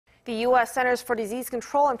The U.S. Centers for Disease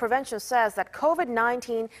Control and Prevention says that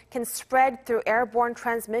COVID-19 can spread through airborne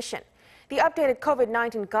transmission. The updated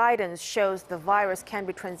COVID-19 guidance shows the virus can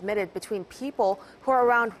be transmitted between people who are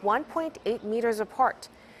around 1.8 meters apart.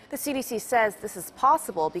 The CDC says this is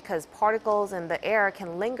possible because particles in the air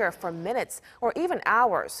can linger for minutes or even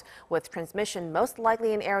hours, with transmission most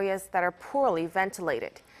likely in areas that are poorly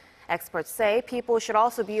ventilated. Experts say people should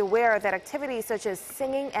also be aware that activities such as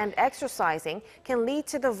singing and exercising can lead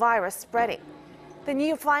to the virus spreading. The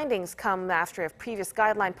new findings come after a previous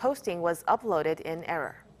guideline posting was uploaded in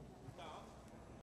error.